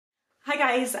Hi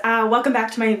guys, welcome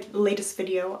back to my latest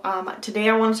video. Today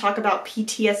I want to talk about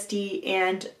PTSD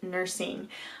and nursing.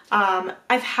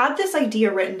 I've had this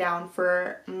idea written down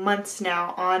for months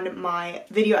now on my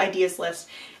video ideas list,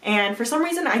 and for some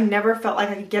reason I never felt like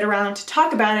I could get around to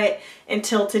talk about it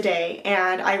until today.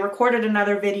 And I recorded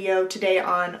another video today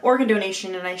on organ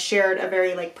donation, and I shared a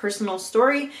very personal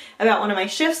story about one of my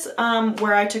shifts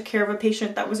where I took care of a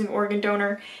patient that was an organ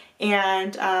donor,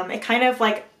 and it kind of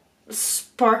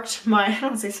sparked my, I don't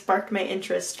want to say sparked my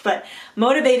interest, but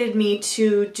motivated me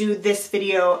to do this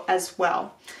video as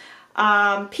well.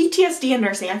 PTSD and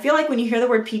nursing. I feel like when you hear the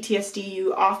word PTSD,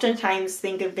 you oftentimes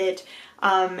think of it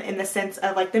in the sense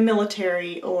of the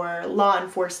military or law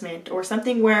enforcement, or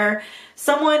something where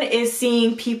someone is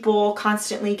seeing people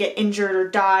constantly get injured or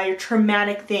die, or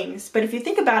traumatic things. But if you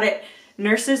think about it,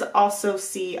 nurses also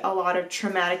see a lot of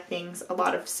traumatic things, a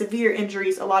lot of severe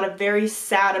injuries, a lot of very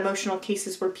sad emotional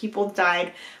cases where people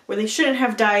died where they shouldn't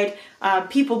have died,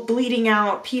 people bleeding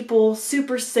out, people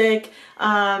super sick,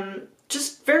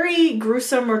 just very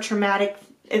gruesome or traumatic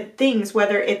things,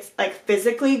 whether it's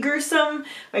physically gruesome,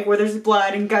 where there's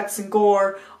blood and guts and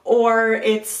gore, or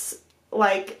it's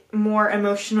more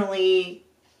emotionally,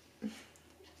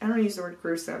 I don't use the word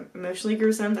gruesome. Emotionally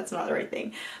gruesome, that's not the right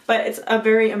thing. But it's a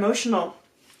very emotional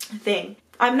thing.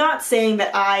 I'm not saying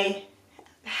that I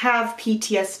have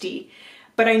PTSD,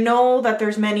 but I know that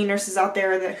there's many nurses out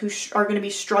there who are going to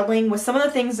be struggling with some of the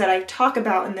things that I talk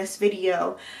about in this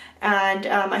video. And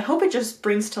I hope it just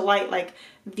brings to light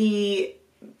the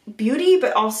beauty,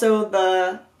 but also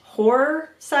the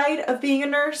horror side of being a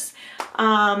nurse.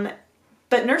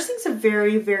 But nursing's a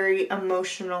very, very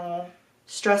emotional,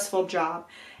 stressful job.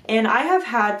 And I have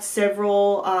had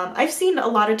several, I've seen a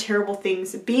lot of terrible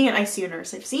things being an ICU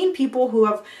nurse. I've seen people who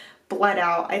have bled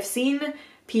out. I've seen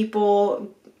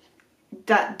people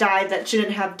that died that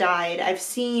shouldn't have died. I've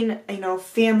seen,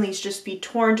 families just be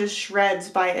torn to shreds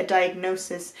by a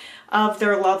diagnosis of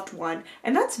their loved one.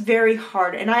 And that's very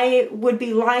hard. And I would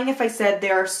be lying if I said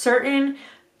there are certain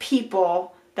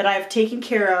people that I've taken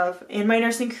care of in my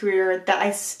nursing career that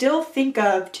I still think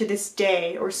of to this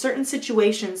day, or certain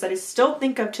situations that I still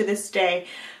think of to this day,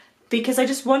 because I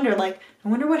just wonder, I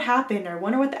wonder what happened, or I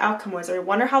wonder what the outcome was, or I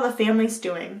wonder how the family's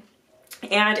doing.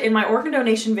 And in my organ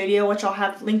donation video, which I'll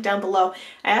have linked down below,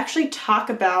 I actually talk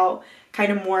about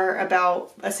more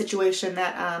about a situation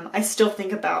that I still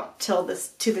think about to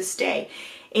this day.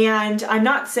 And I'm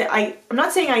not saying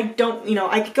I don't,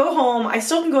 I could go home, I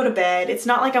still can go to bed. It's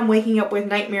not like I'm waking up with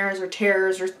nightmares or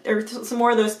terrors or some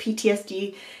more of those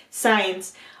PTSD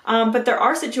signs. But there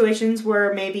are situations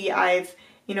where maybe I've,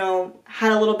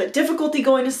 had a little bit difficulty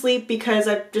going to sleep because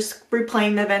I'm just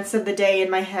replaying the events of the day in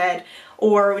my head.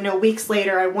 Or, weeks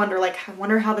later, I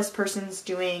wonder how this person's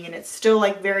doing, and it's still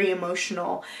very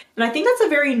emotional. And I think that's a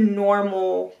very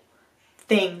normal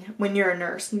thing when you're a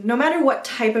nurse, no matter what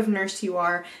type of nurse you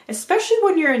are, especially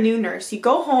when you're a new nurse. You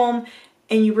go home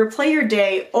and you replay your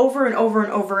day over and over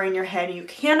and over in your head. You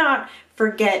cannot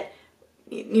forget,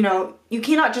 you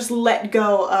cannot just let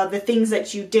go of the things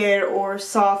that you did or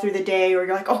saw through the day, or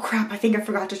you're like, oh crap, I think I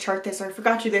forgot to chart this, or I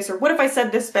forgot to do this, or what if I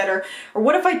said this better, or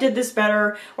what if I did this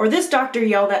better, or this doctor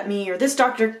yelled at me, or this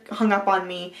doctor hung up on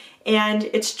me. And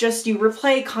it's just, you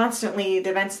replay constantly the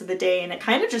events of the day, and it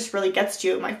kind of just really gets to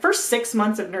you. My first 6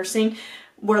 months of nursing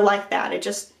were like that. It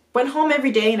just went home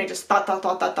every day and I just thought.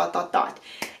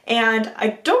 And I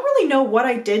don't really know what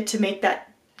I did to make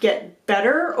that get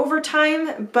better over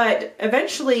time, but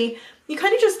eventually you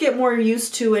kind of just get more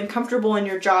used to and comfortable in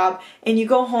your job, and you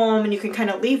go home and you can kind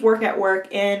of leave work at work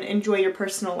and enjoy your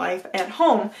personal life at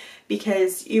home,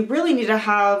 because you really need to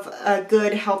have a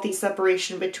good, healthy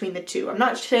separation between the two. I'm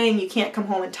not saying you can't come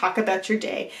home and talk about your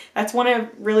day. That's one of the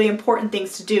really important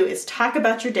things to do, is talk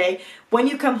about your day when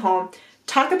you come home.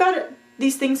 Talk about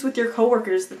these things with your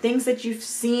coworkers, the things that you've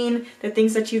seen, the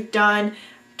things that you've done.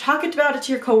 Talk about it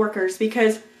to your coworkers,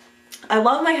 because I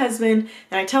love my husband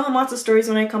and I tell him lots of stories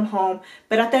when I come home,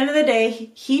 but at the end of the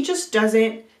day, he just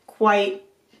doesn't quite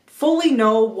fully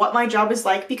know what my job is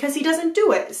like because he doesn't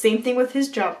do it. Same thing with his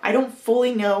job. I don't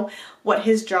fully know what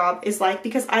his job is like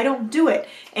because I don't do it.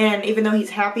 And even though he's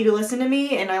happy to listen to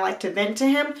me and I like to vent to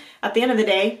him, at the end of the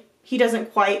day, he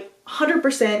doesn't quite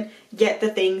 100% get the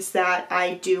things that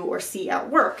I do or see at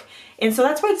work. And so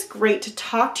that's why it's great to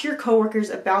talk to your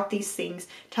coworkers about these things.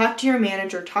 Talk to your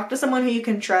manager, talk to someone who you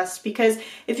can trust, because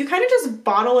if you kind of just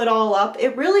bottle it all up,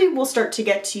 it really will start to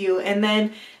get to you. And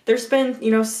then there's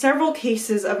been, several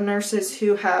cases of nurses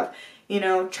who have,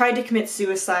 tried to commit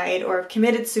suicide or have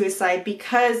committed suicide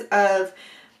because of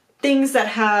things that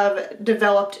have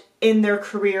developed in their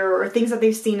career or things that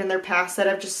they've seen in their past that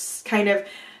have just kind of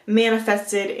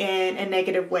manifested in a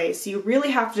negative way. So you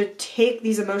really have to take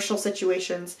these emotional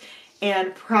situations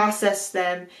and process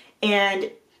them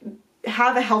and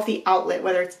have a healthy outlet,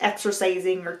 whether it's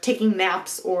exercising or taking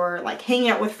naps or like hanging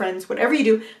out with friends, whatever you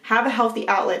do, have a healthy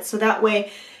outlet so that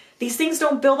way these things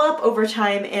don't build up over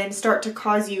time and start to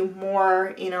cause you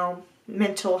more,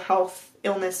 mental health,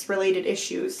 illness related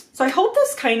issues. So I hope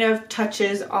this kind of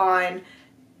touches on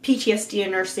PTSD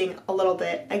and nursing a little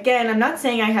bit. Again, I'm not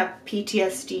saying I have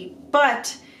PTSD,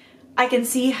 but I can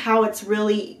see how it's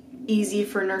really easy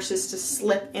for nurses to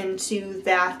slip into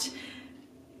that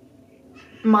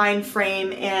mind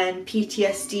frame and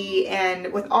PTSD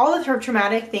and with all the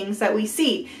traumatic things that we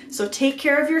see. So take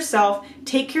care of yourself,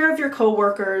 take care of your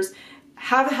coworkers,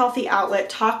 have a healthy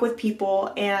outlet, talk with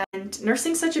people, and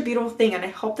nursing's such a beautiful thing, and I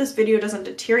hope this video doesn't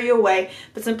deter you away,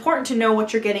 but it's important to know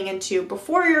what you're getting into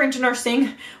before you're into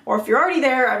nursing, or if you're already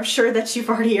there, I'm sure that you've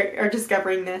already are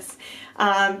discovering this.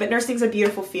 But nursing's a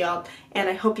beautiful field, and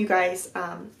I hope you guys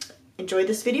enjoyed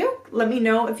this video. Let me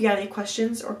know if you have any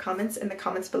questions or comments in the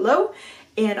comments below,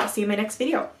 and I'll see you in my next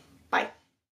video. Bye.